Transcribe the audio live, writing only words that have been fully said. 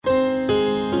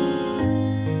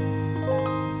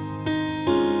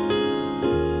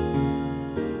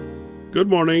Good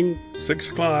morning, 6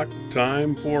 o'clock,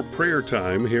 time for prayer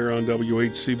time here on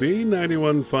WHCB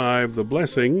 91.5 The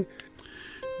Blessing.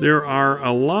 There are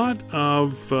a lot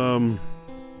of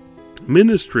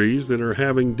ministries that are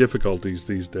having difficulties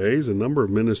these days. A number of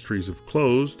ministries have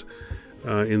closed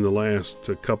in the last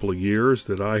couple of years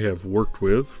that I have worked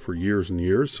with for years and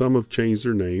years. Some have changed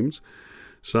their names.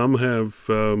 Some have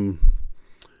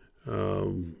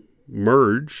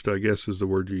merged, I guess is the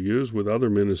word you use, with other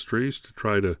ministries to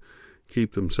try to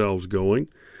keep themselves going.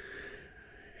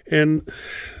 And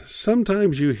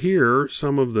sometimes you hear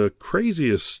some of the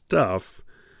craziest stuff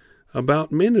about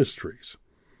ministries.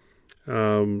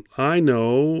 I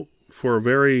know for a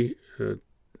very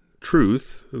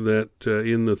truth that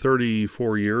in the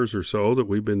 34 years or so that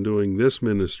we've been doing this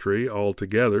ministry all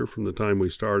together from the time we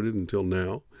started until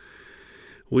now,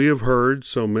 we have heard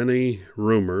so many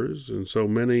rumors and so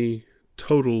many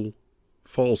total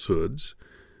falsehoods,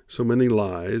 so many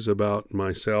lies about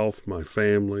myself, my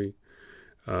family,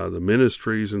 the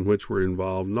ministries in which we're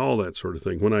involved, and all that sort of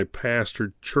thing. When I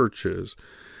pastored churches,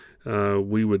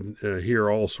 we would hear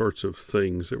all sorts of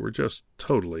things that were just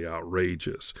totally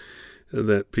outrageous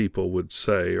that people would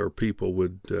say or people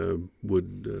would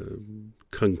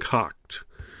concoct.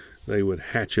 They would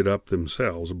hatch it up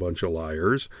themselves, a bunch of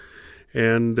liars,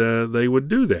 and they would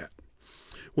do that.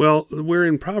 Well, we're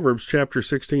in Proverbs chapter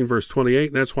 16, verse 28,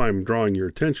 and that's why I'm drawing your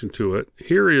attention to it.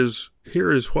 Here is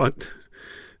what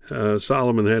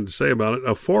Solomon had to say about it.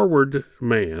 A forward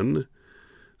man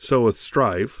soweth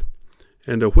strife,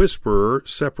 and a whisperer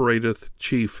separateth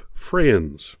chief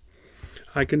friends.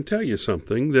 I can tell you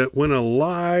something, that when a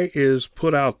lie is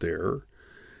put out there,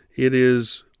 it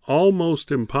is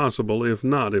almost impossible, if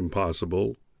not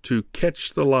impossible, to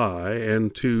catch the lie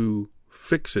and to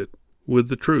fix it with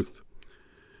the truth.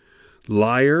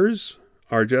 Liars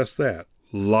are just that,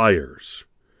 liars.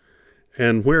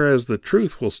 And whereas the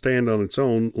truth will stand on its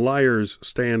own, liars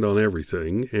stand on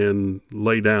everything and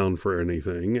lay down for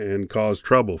anything and cause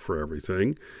trouble for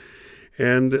everything.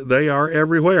 And they are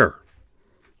everywhere.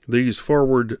 These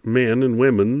forward men and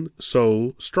women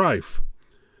sow strife.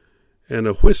 And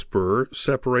a whisperer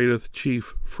separateth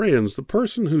chief friends. The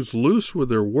person who's loose with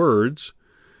their words,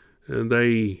 and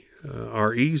they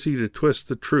are easy to twist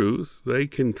the truth. They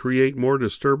can create more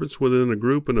disturbance within a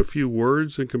group in a few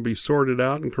words and can be sorted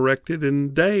out and corrected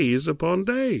in days upon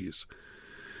days.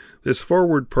 This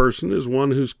forward person is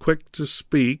one who's quick to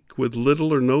speak with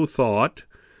little or no thought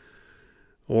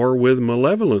or with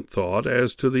malevolent thought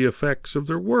as to the effects of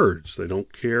their words. They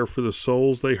don't care for the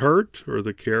souls they hurt or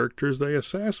the characters they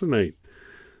assassinate.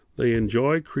 They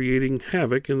enjoy creating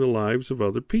havoc in the lives of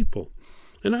other people.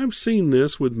 And I've seen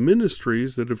this with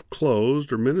ministries that have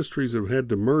closed or ministries have had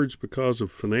to merge because of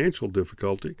financial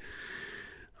difficulty.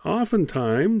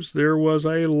 Oftentimes, there was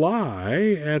a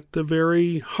lie at the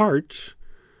very heart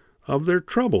of their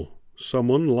trouble.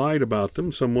 Someone lied about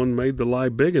them, someone made the lie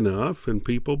big enough, and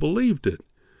people believed it.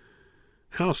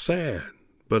 How sad,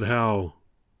 but how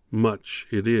much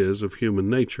it is of human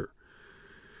nature.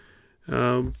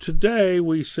 Today,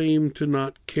 we seem to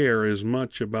not care as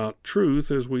much about truth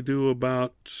as we do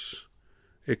about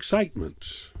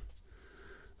excitement,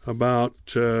 about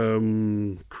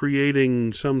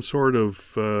creating some sort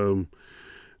of,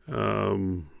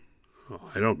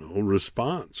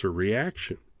 response or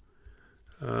reaction.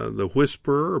 The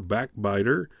whisperer or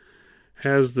backbiter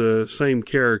has the same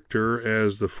character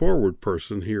as the forward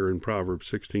person here in Proverbs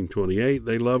 16:28.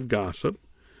 They love gossip,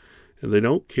 and they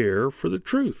don't care for the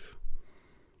truth.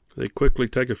 They quickly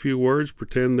take a few words,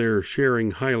 pretend they're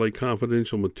sharing highly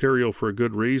confidential material for a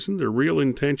good reason. Their real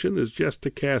intention is just to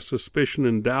cast suspicion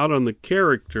and doubt on the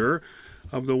character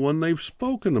of the one they've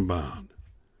spoken about.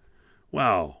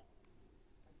 Wow,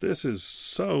 this is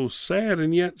so sad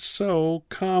and yet so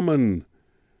common.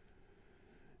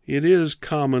 It is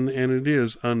common and it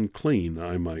is unclean,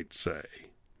 I might say.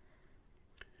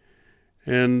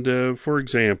 And for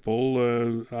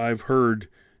example, I've heard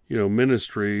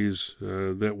ministries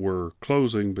that were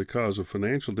closing because of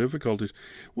financial difficulties.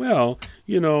 Well,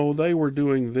 they were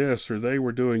doing this or they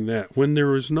were doing that, when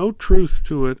there is no truth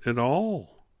to it at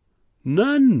all.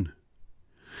 None.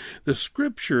 The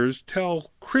scriptures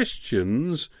tell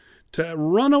Christians to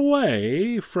run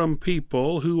away from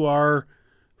people who are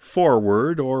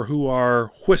forward or who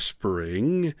are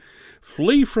whispering.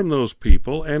 Flee from those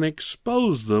people and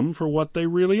expose them for what they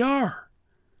really are.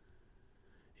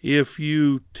 If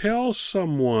you tell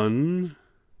someone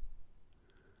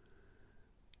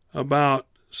about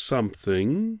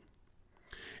something,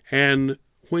 and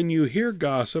when you hear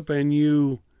gossip and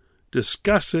you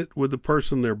discuss it with the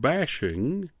person they're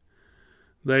bashing,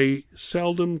 they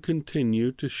seldom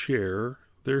continue to share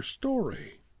their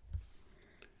story.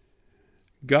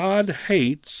 God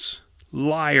hates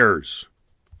liars.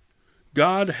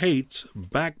 God hates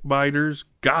backbiters,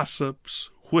 gossips,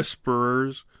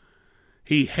 whisperers.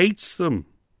 He hates them.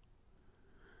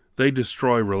 They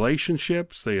destroy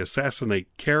relationships. They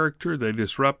assassinate character. They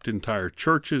disrupt entire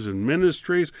churches and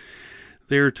ministries.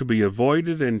 They are to be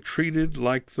avoided and treated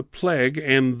like the plague.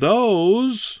 And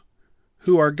those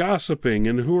who are gossiping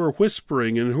and who are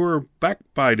whispering and who are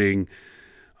backbiting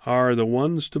are the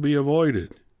ones to be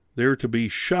avoided. They're to be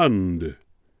shunned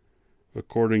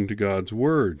according to God's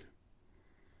word.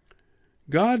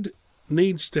 God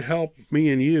needs to help me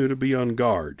and you to be on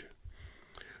guard.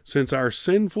 Since our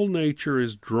sinful nature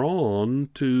is drawn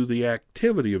to the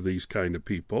activity of these kind of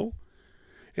people,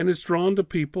 and it's drawn to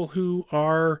people who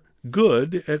are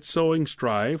good at sowing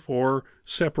strife or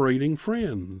separating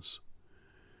friends.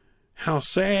 How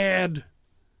sad,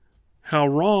 how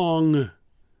wrong.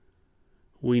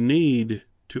 We need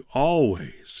to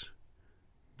always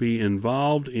be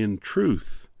involved in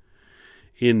truth,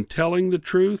 in telling the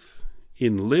truth,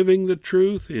 in living the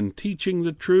truth, in teaching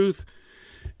the truth,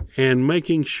 and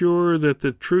making sure that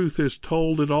the truth is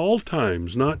told at all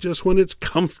times, not just when it's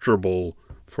comfortable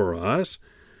for us,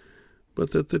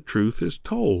 but that the truth is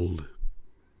told.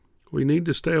 We need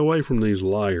to stay away from these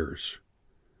liars.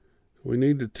 We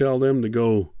need to tell them to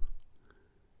go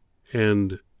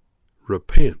and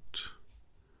repent,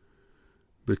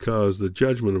 because the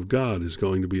judgment of God is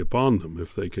going to be upon them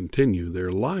if they continue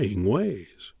their lying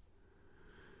ways.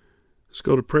 Let's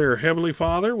go to prayer. Heavenly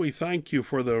Father, we thank you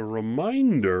for the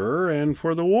reminder and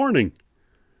for the warning.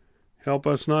 Help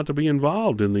us not to be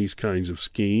involved in these kinds of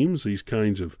schemes, these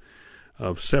kinds of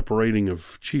separating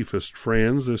of chiefest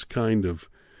friends, this kind of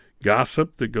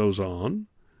gossip that goes on.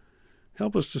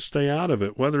 Help us to stay out of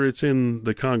it, whether it's in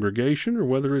the congregation or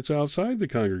whether it's outside the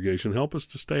congregation. Help us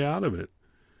to stay out of it.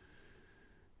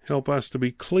 Help us to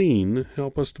be clean.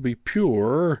 Help us to be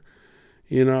pure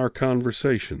in our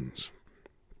conversations.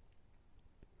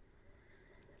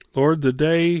 Lord, the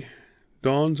day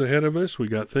dawns ahead of us. We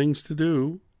got things to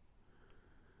do.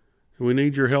 We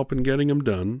need your help in getting them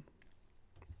done.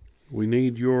 We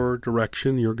need your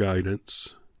direction, your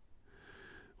guidance.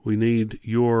 We need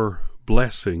your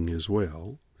blessing as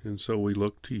well, and so we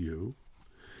look to you.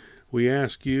 We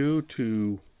ask you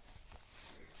to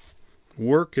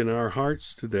work in our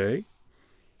hearts today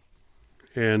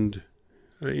and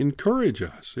encourage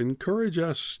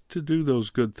us to do those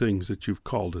good things that you've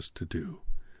called us to do.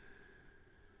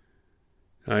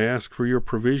 I ask for your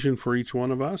provision for each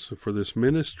one of us, for this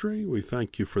ministry. We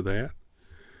thank you for that.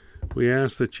 We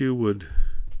ask that you would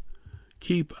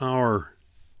keep our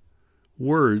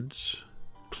words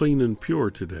clean and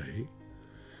pure today,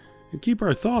 and keep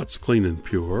our thoughts clean and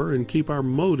pure, and keep our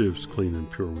motives clean and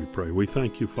pure, we pray. We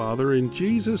thank you, Father, in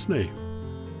Jesus' name.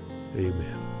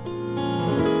 Amen.